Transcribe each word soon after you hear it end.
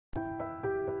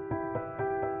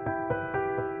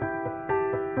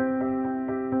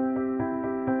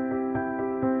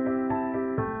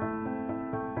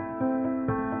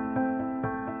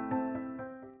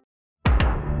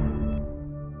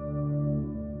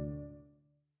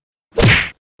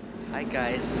Hi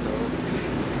guys, so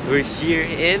we're here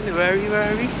in, where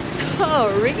are we?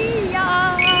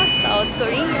 Korea! South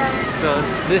Korea! So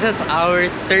this is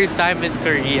our third time in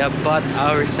Korea, but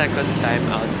our second time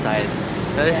outside.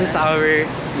 Now, this is our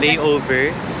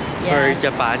layover for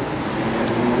Japan.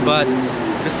 But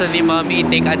gusto ni Mommy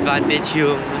take advantage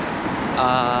yung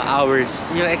hours.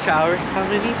 Yung extra hours, how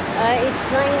many? It's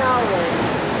 9 hours.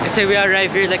 Kasi we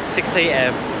arrive here like 6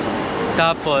 AM.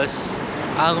 Tapos,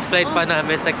 ang flight pa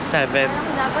namin is like 7.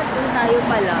 Parang dapat doon tayo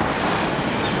pala.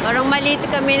 Parang maliit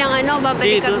kami ng ano,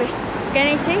 babalik kami.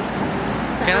 Can I say?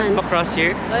 Can I cross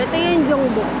here? Ito yung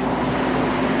Gyeongbokdung.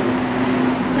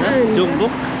 Saan?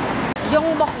 Gyeongbokdung?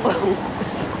 Gyeongbokdung.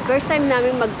 First time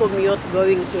namin mag-commute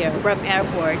going here from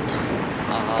airport.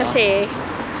 Kasi,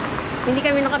 hindi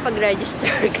kami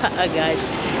nakapag-register kaagad.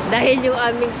 Dahil yung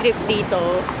aming trip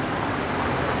dito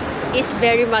is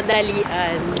very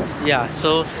madalian. Yeah,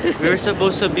 so we were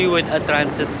supposed to be with a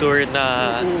transit tour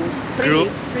na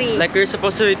group. Free. Like we were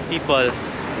supposed to be with people.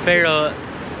 Pero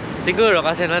siguro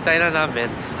kasi na-try na namin,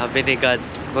 sabi ni God,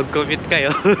 mag-commute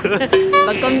kayo.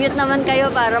 Mag-commute naman kayo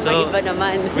para mag-iba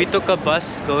naman. We took a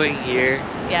bus going here.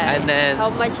 Yeah. And then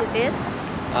how much it is?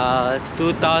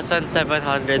 2,700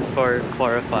 for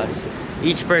 4 of us.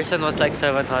 Each person was like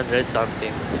 700 something.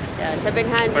 Yeah,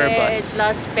 700 per bus.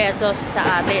 plus pesos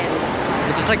sa atin.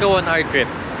 It was like a 1-hour trip.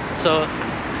 So,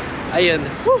 ayun.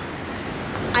 Whew.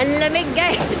 Ang lamig,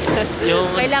 guys.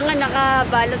 Kailangan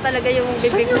nakabalo talaga yung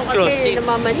bibig mo kasi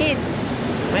namamanhid.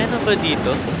 May ano ba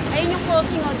dito? Ayun yung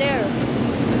crossing o there.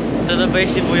 Ito na ba yung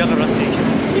Shibuya crossing?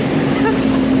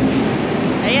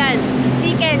 Ayan,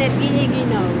 si Kenneth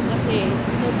giniginaw kasi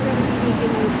sobrang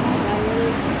giniginaw siya dahil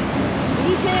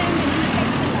hindi siya nag-heat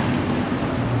sila.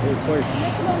 Of course.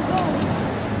 Let's go.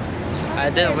 I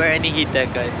didn't wear any heat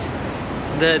tech, guys.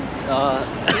 The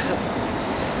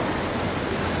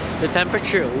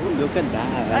temperature, ooh, look at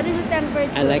that. What is the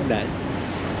temperature? I like that.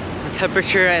 The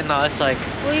temperature right now is like...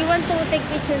 Oh, you want to take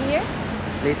picture here?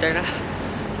 Later na.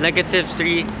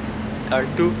 -3 or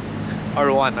 2 or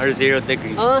 1 or 0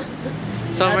 degrees. Oh,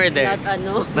 somewhere there.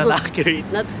 Not accurate.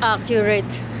 Not accurate.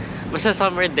 Basta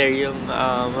somewhere there yung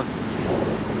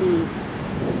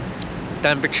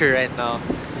temperature right now.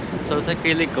 So it's like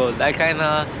really cold. I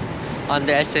kinda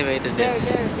underestimated it. There is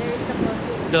the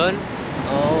crossing. Doon?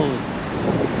 Oh.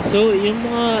 So yung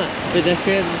mga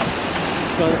pedestrian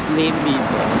lane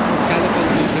dito, kind of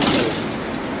confusing though.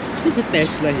 There's a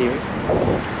Tesla here.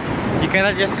 You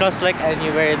cannot just cross like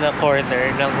anywhere in the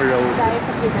corner ng road. Dahil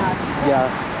sa Pinas. Yeah.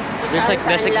 There's like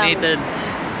designated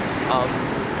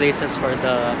places for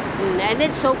the and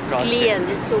it's so crossing. clean.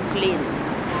 It's so clean.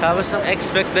 Tapos nang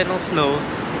expect din ng snow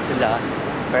sila,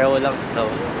 pero walang snow.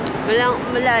 Wala,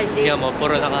 hindi. Tingnan mo,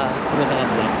 puro naka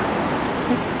black.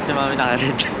 Si Mami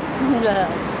naka-red. Wala.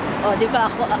 Oh, di ba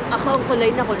ako ang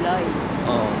kulay na kulay.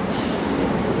 Oh.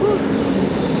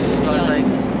 So it's like,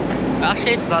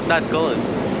 actually it's not that cold.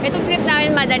 Itong trip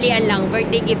namin madalian lang.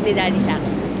 Birthday gift ni Daddy sa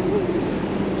akin.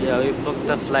 Yeah, we booked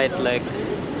the flight like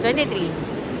 23.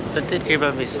 23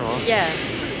 ba mismo? Yeah.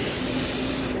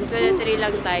 23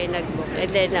 lang tayo nag-book.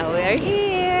 And then now we are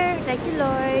here. Thank you,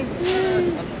 Lord.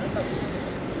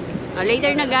 Oh,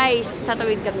 later na, guys.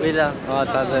 Tatawid kami. Wait lang. Oh,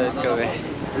 tatawid kami.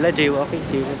 Wala,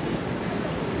 jaywalking.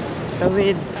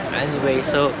 Tawid. Anyway,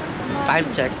 so time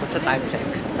check. What's the time check?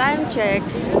 Time check.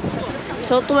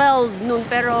 So 12 noon,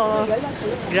 pero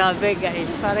grabe,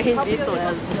 guys. Parang hindi 12.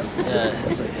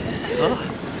 Yeah. Oh,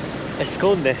 it's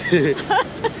cold eh.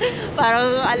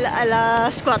 Parang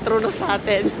alas 4 na sa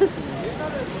atin.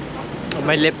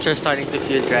 My lips are starting to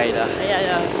feel dry na.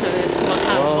 Ayan.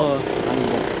 Oh,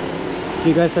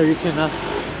 you guys are rich enough.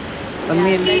 I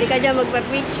mean, pwede ka dyan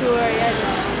magpa-picture. Yan,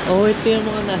 oh, ito yung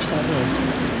mga nasa ano.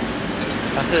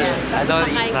 Kasi, I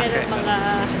don't eat snack right mga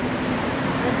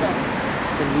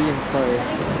convenience store.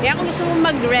 Kaya kung gusto mo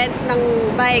mag-rent ng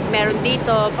bike, meron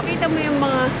dito. Pakita mo yung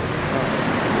mga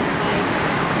bike.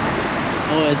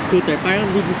 Oh, it's scooter. Parang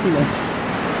BGC na.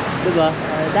 Diba?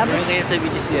 Dapat ngayon sa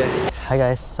BGC yan. Hi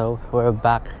guys, so we're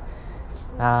back.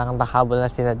 Nakakabol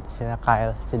na sina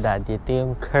Kyle, si Daddy. Ito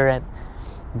yung current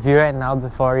view right now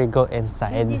before you go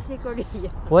inside. BGC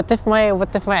Korea. What if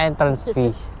my entrance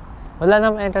fee? Wala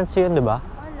namang entrance fee yun, diba?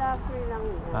 Wala, free lang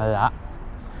yun. Wala.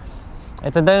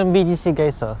 Ito daw yung BGC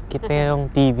guys, oh. Kita yung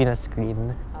TV na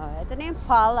screen. Ito na yung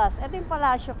palace. Ito yung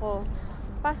palasyo ko.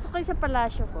 Pasok kayo sa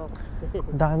palasyo ko.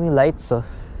 Daming lights, oh.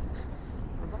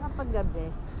 Baka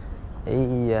paggabi.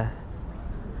 Yeah.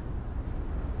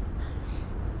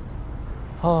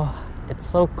 Oh, it's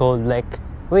so cold. Like,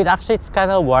 wait, actually it's kind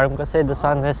of warm kasi the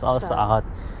sun is also out.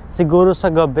 Siguro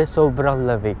sa gabi sobrang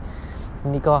lamig.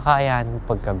 Hindi ko kakayahan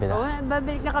pagkabila. Oo,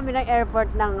 babalik na kami ng airport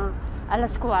ng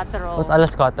alas 4. Was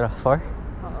alas 4? 4?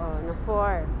 Oo, ng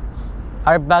 4.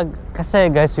 Our bag,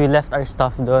 kasi guys, we left our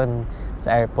stuff doon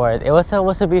sa airport. It was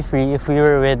supposed to be free if we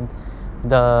were with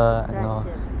the,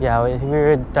 yeah, we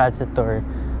were with transit tour.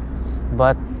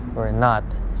 But we're not.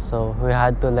 So we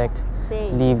had to like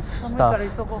leave stuff.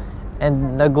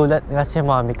 And nagulat nga si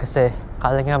mommy kasi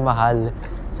kala niya mahal.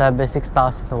 Sabi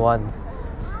 6,001.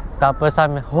 Tapos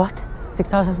sabi, what?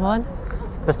 6,001?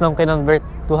 Tapos nung kinonvert,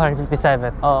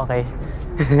 257. Oh, okay.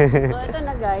 So ito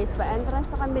na guys, pa-entrance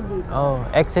na kami dito. Oh,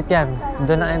 exit yan.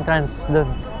 Doon ang entrance, doon.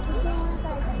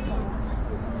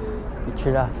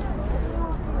 Picture na.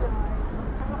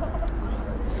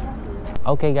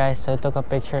 Okay guys, so I took a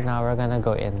picture now. We're gonna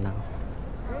go in now.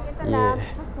 Ito na,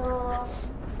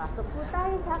 pasok po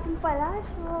tayo sa aking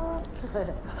palasyo.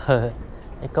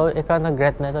 ikaw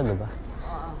nag-rent na ito, diba?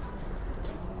 Oo.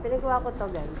 Pinagawa ko to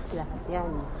guys, lahat yan.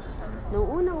 Noong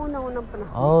unang panahon.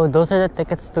 Oh, those are the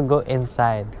tickets to go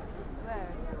inside. Where?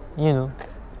 You know.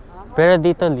 Pero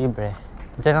dito libre.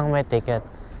 Diyan lang may ticket.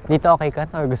 Dito okay ka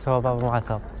or gusto mo pa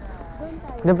pumasok? Doon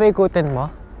tayo. Di ba ikutin mo?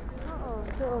 Oo,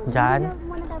 doon. Diyan? Hindi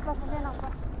muna tayo pasok yan ako.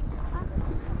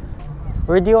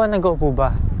 Where do you wanna go po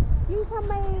ba? Yung sa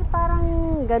may parang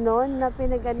ganon na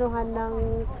pinaganuhan ng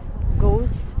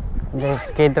ghost. Guys,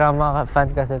 K-drama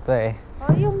fan kasi ito eh.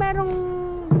 O yung merong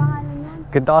pangalan yun.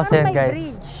 Ganito kasi yan Parang may guys.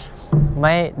 bridge.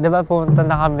 May, di ba pumunta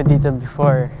na kami dito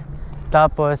before?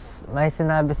 Tapos, may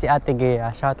sinabi si Ate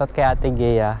Gea. Shoutout kay Ate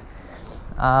Gea.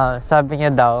 Sabi niya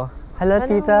daw, hala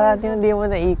tita, hindi mo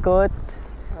naikot.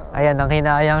 Ayan, ang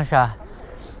hinayang siya.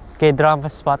 K-drama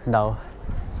spot daw.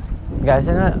 Guys,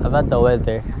 you know about the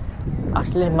weather?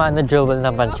 Actually, manageable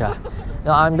naman siya.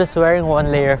 No, I'm just wearing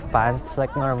one layer of pants,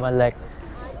 like normal, like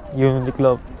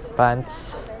Uniqlo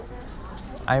pants.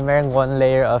 I'm wearing one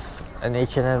layer of an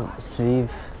H&M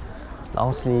sleeve,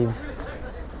 long sleeve,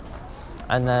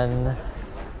 and then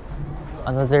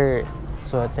another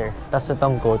sweater. Tapos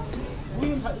itong coat.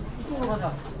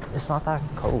 It's not that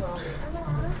coat.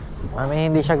 I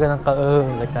mean, hindi siya ganun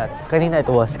like that. Kanina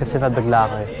it was kasi nabigla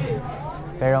ko eh.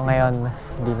 Pero ngayon,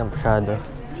 hindi na masyado.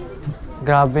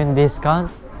 Grabe yung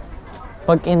discount.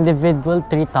 Pag individual,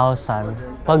 3,000.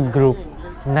 Pag group,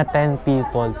 na 10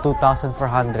 people,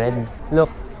 2,400. Look,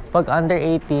 pag under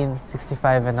 18,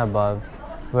 65 and above,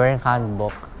 wearing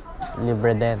handbook,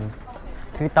 libre din.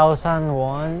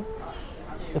 3,001.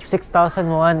 If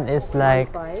 6,001 is like,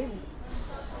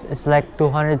 it's like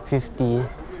 250.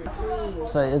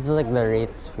 So it's like the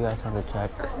rates if you guys want to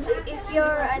check. If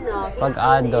you're Pag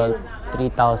adult,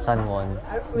 3,001.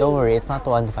 Don't worry, it's not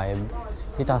 1.5.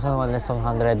 3,001 is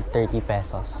 130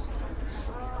 pesos.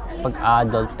 Pag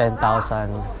adult,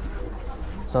 10,000.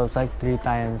 So it's like 3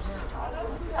 times.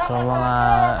 So mga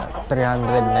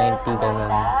 390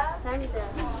 ganun.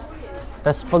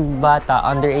 Tapos pag bata,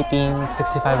 under 18,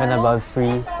 65 and above,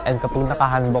 free. And kapag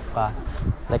naka-handbook ka,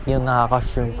 like yung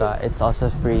naka-costume ka, it's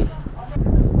also free.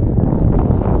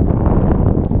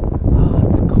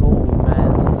 It's cold, man.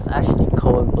 It's actually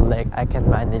cold, but like I can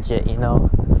manage it, you know.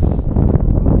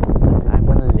 I'm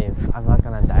gonna live. I'm not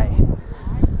gonna die.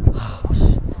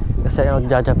 Kasi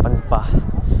magja-Japan pa.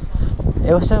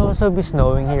 It was also be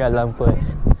snowing here, alam ko eh.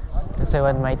 Kasi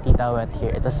when my tita went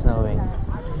here, it was snowing.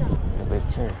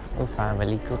 Picture. Oh,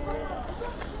 family ko.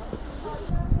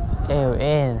 Ew,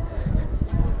 in.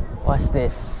 What's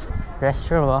this?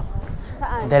 Restroom, oh.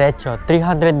 Saan? Diretso.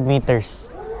 300 meters.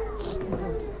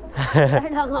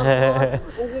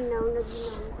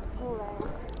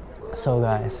 So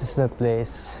guys, this is the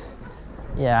place.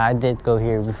 Yeah, I did go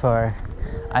here before.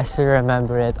 I still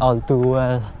remember it all too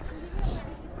well.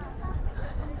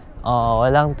 Oh,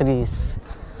 walang trees.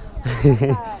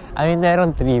 I mean,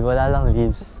 meron tree, wala lang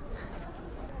leaves.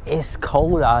 It's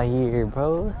cold out here,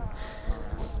 bro.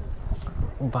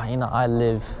 But you know, I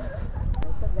live.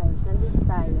 So guys, nandito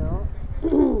tayo.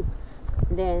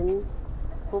 Then,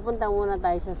 pupunta muna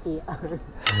tayo sa CR.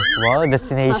 Wow,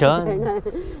 destination.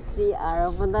 CR.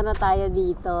 Punta na tayo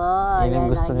dito. Yun yung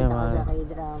gusto niya, nakikita ko man. sa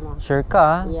K-drama. Sure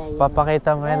ka? Yeah.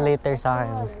 Papakita mo yan later sa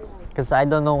akin. Because I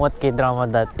don't know what K-drama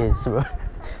that is, bro.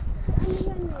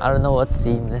 I don't know what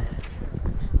scene.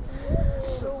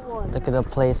 Look at the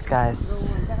place, guys.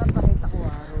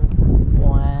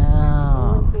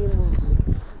 Wow.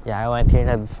 Yeah, I went here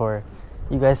na before.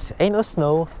 You guys, ain't no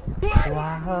snow.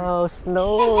 Wow,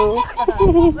 snow.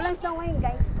 Walang snow ngayon,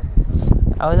 guys.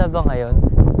 Wala ba ngayon?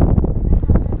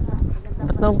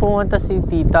 Ba't nang pumunta si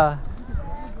tita?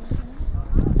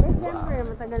 Eh, siyempre,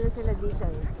 matagal na sila dito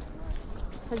eh.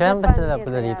 Sa Kailan ba Japan, sila kaya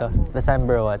pala dito? kaya-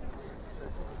 December what?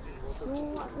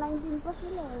 Yung 19 pa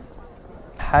sila eh.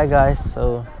 Hi guys,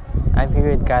 so I'm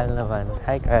here with Kyle naman.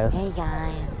 Hi, Kyle. Hey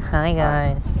guys. Hi,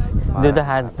 guys. Do the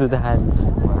hands, do the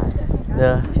hands.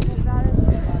 The...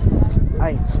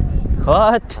 Ay.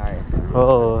 What? Sorry.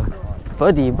 Oh.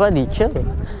 Buddy, chill.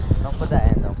 Don't put the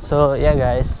end up. So, yeah,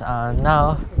 guys.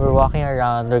 Now, we're walking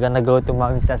around. We're gonna go to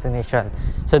Mommy's destination.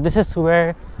 So, this is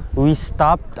where we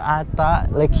stopped ata.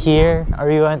 Like here. Or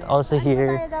we went also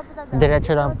here.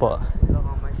 Diretso lang po.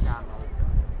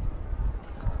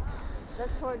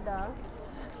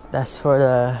 That's for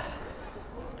the...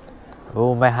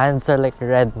 Oh, my hands are like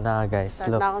red na, guys.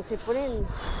 Start Look. na akong sipunin.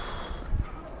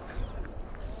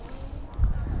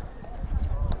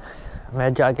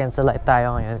 Medyo against the light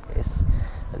tayo ngayon, guys.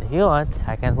 But if you want,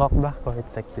 I can walk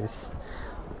backwards like this.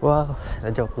 Wow,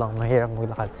 na-joke lang. Mahirap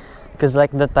maglakad. Because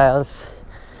like the tiles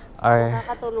are...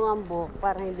 Nakakatulong ang buhok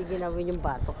para hindi ginawin yung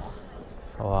batok ko.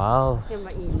 Wow. Kasi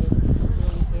mainit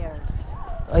yung hair.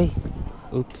 Ay,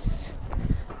 oops.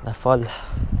 Na-fall.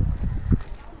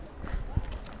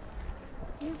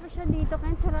 Hindi pa siya dito,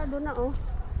 kaya sarado na oh.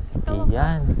 Di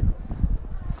yan.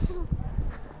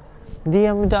 Di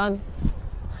yan mo daan.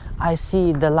 I see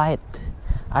the light.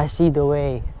 I see the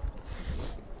way.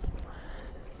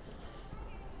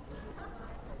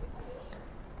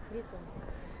 Dito.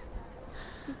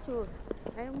 Picture.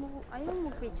 Ayaw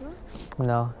mo picture?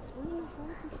 No.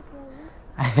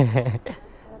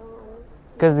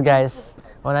 Because guys,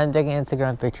 when I'm taking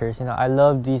Instagram pictures, you know, I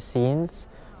love these scenes,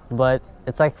 but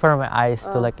it's like for my eyes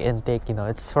to like intake, you know,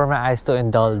 it's for my eyes to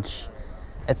indulge.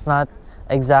 It's not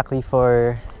exactly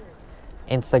for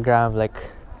Instagram like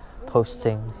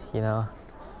posting, you know.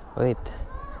 Wait.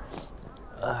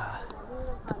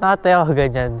 Ba't nakatayo ka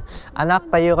ganyan? Anak,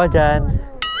 tayo ka dyan.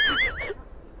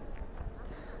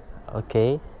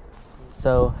 Okay.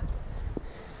 So,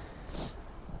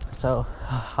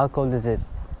 how cold is it?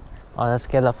 On a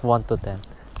scale of 1 to 10.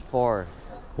 4.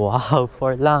 Wow,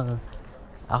 4 lang.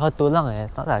 Ako 2 lang eh.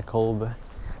 It's not that cold.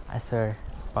 I swear.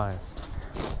 Promise.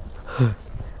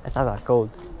 It's not that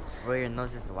cold. Bro, your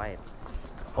nose is white.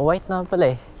 Oh, white na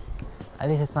pala eh. At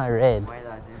least it's not red. White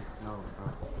as in snow, bro.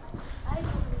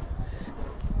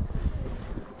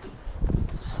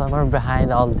 Somewhere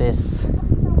behind all this.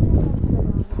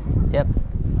 Yep.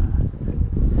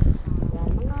 Yan,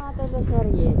 mga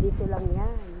teleserye, dito lang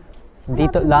yan.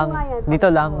 Dito lang. Dito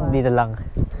lang. Dito lang.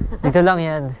 Dito lang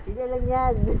yan. Dito lang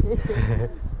yan.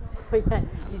 O yan,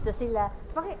 dito sila.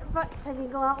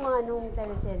 Sabihin ko nga kung anong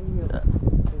teleserye yun.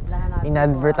 Wait lang, hanapin ko,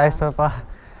 In-advertise mo pa.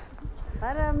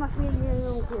 Para ma-feel nyo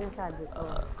yung sinasabi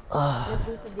ko.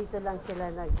 Dito lang sila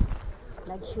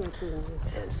nag-shooting.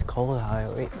 It's cold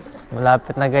out. Wait.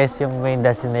 Malapit na guys yung main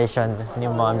destination ni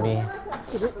Mommy.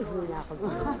 Ihina ako.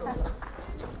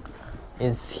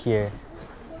 Is here.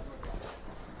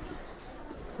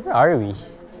 Where are we?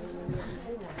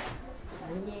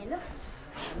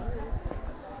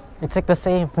 It's like the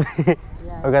same.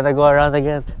 We're gonna go around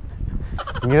again.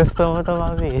 Gusto mo to,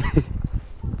 Mommy.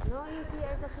 No, yung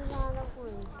PR kasi nahanap ko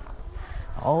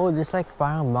eh. Oh, there's like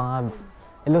parang mga...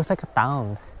 It looks like a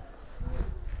town.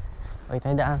 Wait,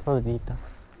 may daan po dito.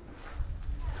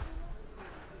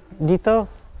 Dito.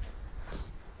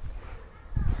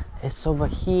 It's over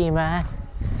here, man.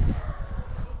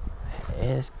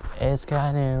 It's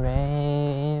gonna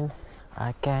rain.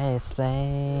 I can't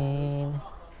explain.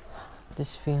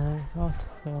 This feeling, don't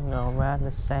you know, we're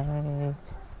the same.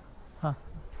 Huh.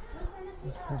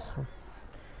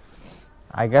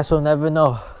 I guess we'll never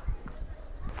know.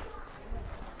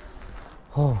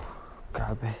 Oh,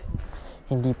 grabe.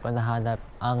 Hindi pa nahanap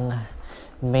ang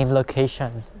main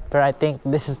location. But I think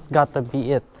this has got to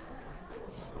be it.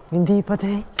 Hindi pa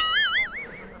din.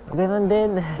 Ganon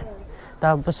din.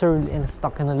 Tapos we're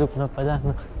stuck in a loop na pala.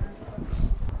 No?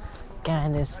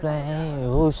 Can't explain.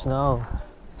 Oh, snow.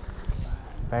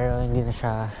 Pero hindi na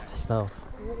siya snow.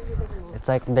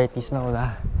 It's like dirty snow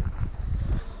na.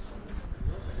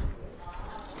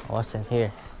 What's in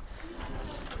here?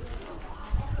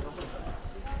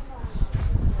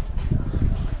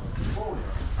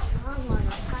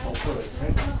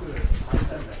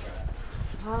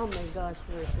 Oh my gosh,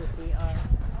 where's the CR?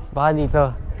 Baka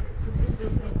dito.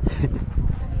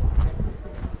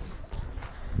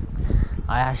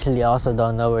 I actually also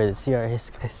don't know where the CR is,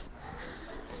 guys.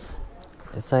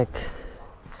 It's like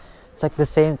the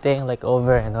same thing, like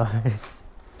over and over.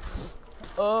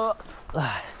 Oh,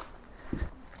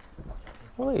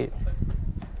 wait,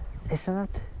 isn't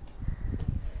it?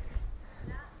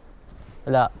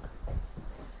 Wala.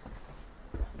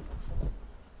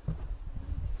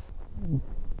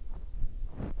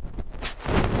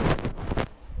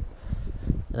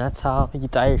 That's how you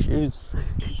tie your shoes.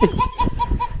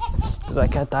 Because I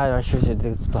can't tie my shoes with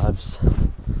these gloves.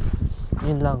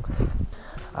 Yun lang.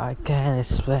 I can't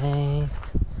explain.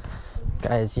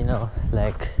 Guys, you know,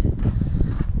 like.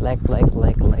 Okay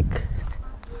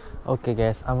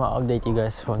guys, I'm gonna update you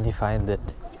guys when we find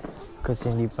it. Because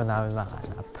hindi pa namin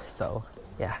makahanap. So,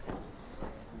 yeah.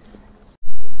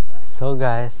 So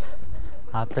guys,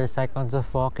 after seconds of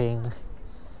walking,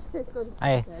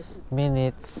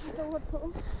 minutes,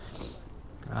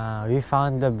 we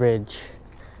found the bridge.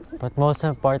 But most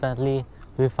importantly,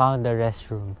 we found the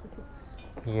restroom.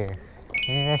 Here.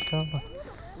 Any restroom?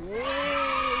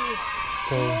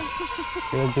 Okay,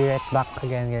 we'll be right back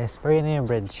again guys. We're in yung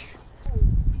bridge.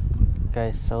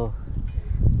 Guys, so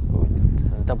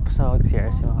tapos na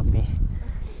mag-CR si Mami.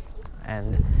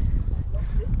 And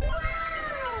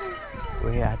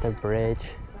we're at the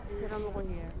bridge.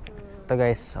 Ito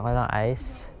guys, walang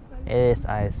ice. It is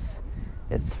ice.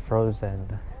 It's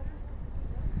frozen.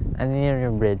 And yun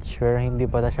yung bridge, pero hindi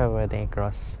pa na siya pwedeng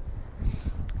i-cross.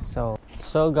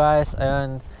 So guys,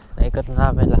 ayun, naikot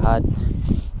na namin lahat.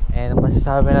 And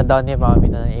masasabi na down ni Mami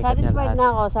na naikot niya lahat. Satisfied na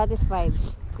ako, satisfied.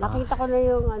 Nakita ko na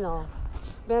yung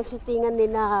pinag-shootingan ni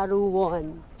na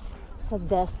Ruwon sa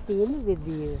Destin with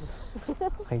you.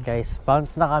 Okay guys,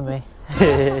 bounce na kami.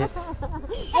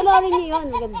 Ano rin yun,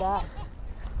 maganda.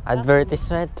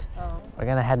 Advertisement.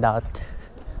 We're gonna head out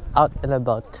and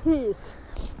about. Peace.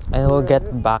 And we'll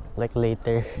get back like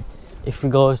later. If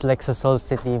we go like sa Seoul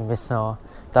City mismo,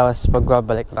 tapos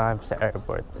pagbabalik na kami sa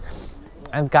airport.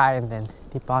 And kain din.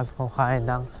 Di pa kami kumakain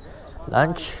ng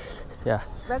lunch. Yeah.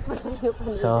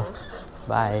 So,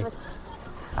 bye.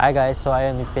 Hi guys, so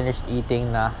ayun, we finished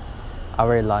eating na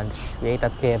our lunch. We ate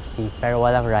at KFC, pero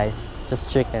walang rice, just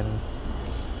chicken.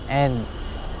 And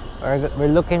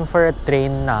we're looking for a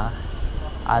train na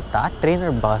ata, train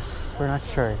or bus, we're not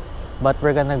sure. But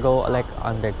we're gonna go like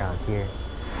underground here.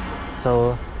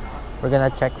 So, we're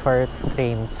gonna check for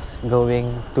trains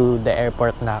going to the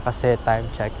airport na kasi time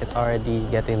check, it's already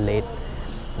getting late.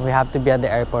 We have to be at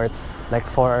the airport like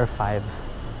 4 or 5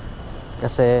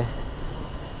 kasi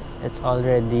it's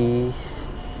already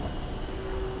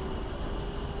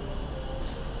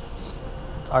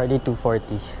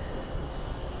 2:40.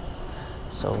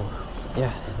 So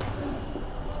yeah,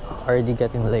 it's already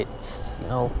getting late, you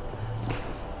know.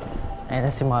 Ayun na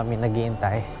si Mami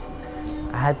naghihintay.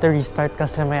 I had to restart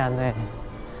kasi may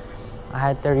I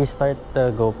had to restart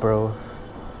the GoPro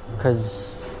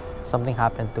because something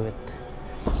happened to it.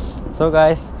 So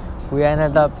guys, we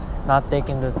ended up not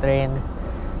taking the train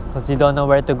because we don't know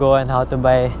where to go and how to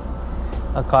buy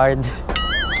a card.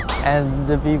 And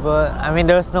the people, I mean,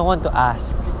 there was no one to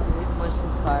ask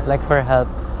like for help.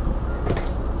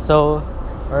 So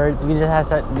we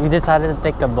decided to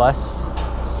take a bus.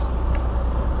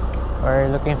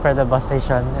 We're looking for the bus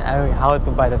station and how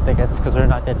to buy the tickets because we're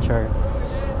not yet sure.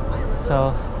 So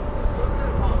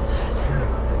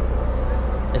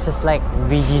this is like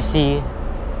BGC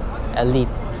Elite.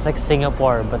 It's like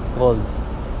Singapore but cold.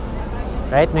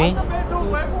 Right, me?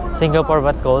 Singapore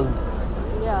but cold.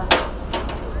 Yeah.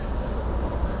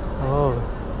 Oh.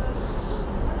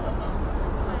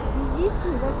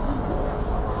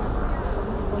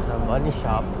 The money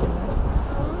shop.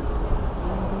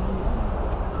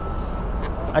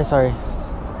 Ay, sorry.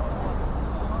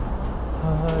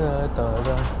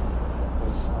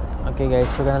 Okay guys,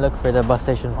 we're gonna look for the bus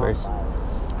station first.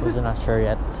 We're not sure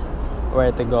yet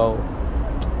where to go.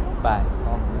 Bye.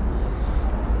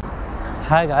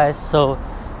 Hi guys, so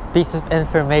piece of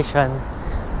information.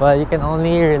 Well, you can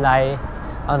only rely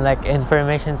on like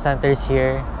information centers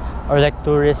here or like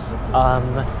tourist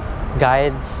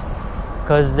guides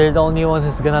because they're the only one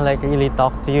who's gonna like really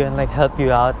talk to you and like help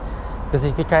you out. Because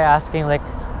if you try asking like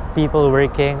people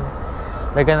working,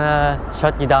 they're gonna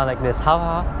shut you down like this. How?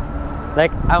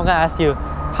 Like, I'm gonna ask you,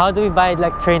 how do we buy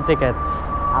like train tickets?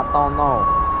 I don't know.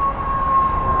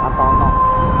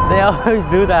 They always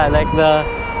do that. Like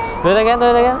do it again.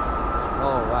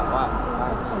 Oh, what?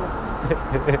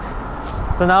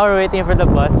 So now we're waiting for the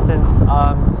bus since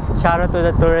shout out to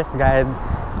the tourist guide.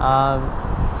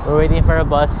 We're waiting for a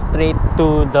bus straight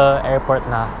to the airport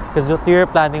now. Because what we were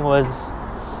planning was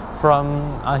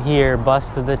from here,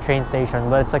 bus to the train station,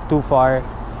 but it's like too far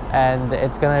and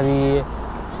it's gonna be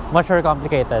much more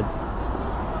complicated.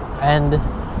 And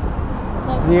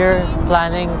we're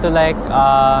planning to like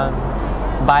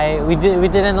buy, we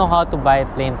didn't know how to buy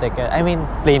plane ticket.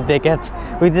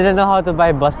 We didn't know how to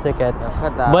buy bus ticket.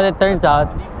 But it turns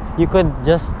out you could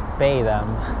just pay them.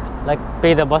 Like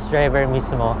pay the bus driver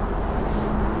mismo.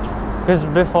 Because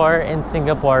before in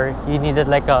Singapore, you needed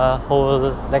like a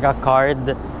whole, like a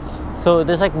card. So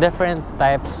there's like different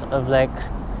types of like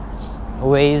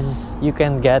ways you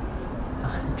can get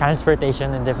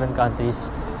transportation in different countries.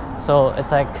 So it's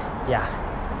like, yeah,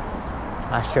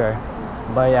 not sure.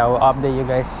 But yeah, we'll update you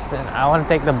guys. And I want to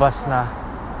take the bus now,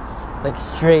 like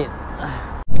straight.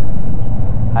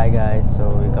 Hi guys, so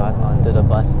we got onto the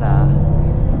bus now,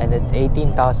 and it's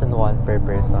 18,000 won per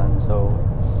person. So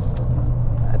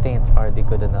I think it's already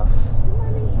good enough.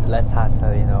 Less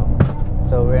hassle, you know.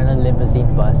 So we're in a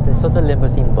limousine bus. This is what the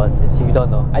limousine bus is. If you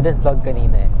don't know, I didn't vlog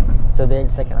kanina eh. So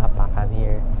there's like an apakan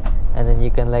here, and then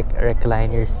you can like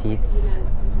recline your seats.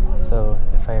 So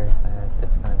if I recline it,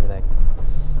 it's gonna be like,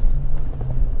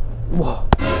 whoa.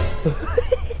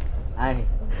 Ay,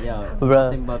 yo,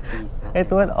 Bro, nothing but peace. it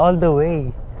went all the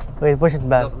way. Wait, push it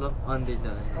back. Look under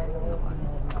the. Look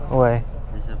under. Why?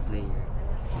 There's a player.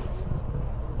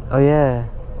 Oh yeah,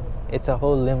 it's a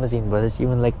whole limousine bus. It's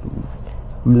even like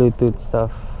Bluetooth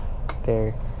stuff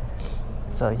there.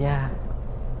 So yeah,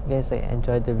 guys, I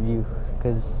enjoyed the view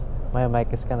because my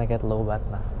mic is gonna get low bat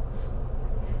na.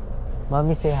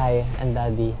 Mommy, say hi, and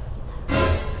daddy.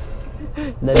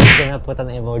 Daddy's gonna put an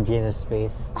emoji in his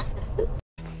face.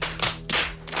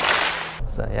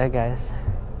 So yeah, guys,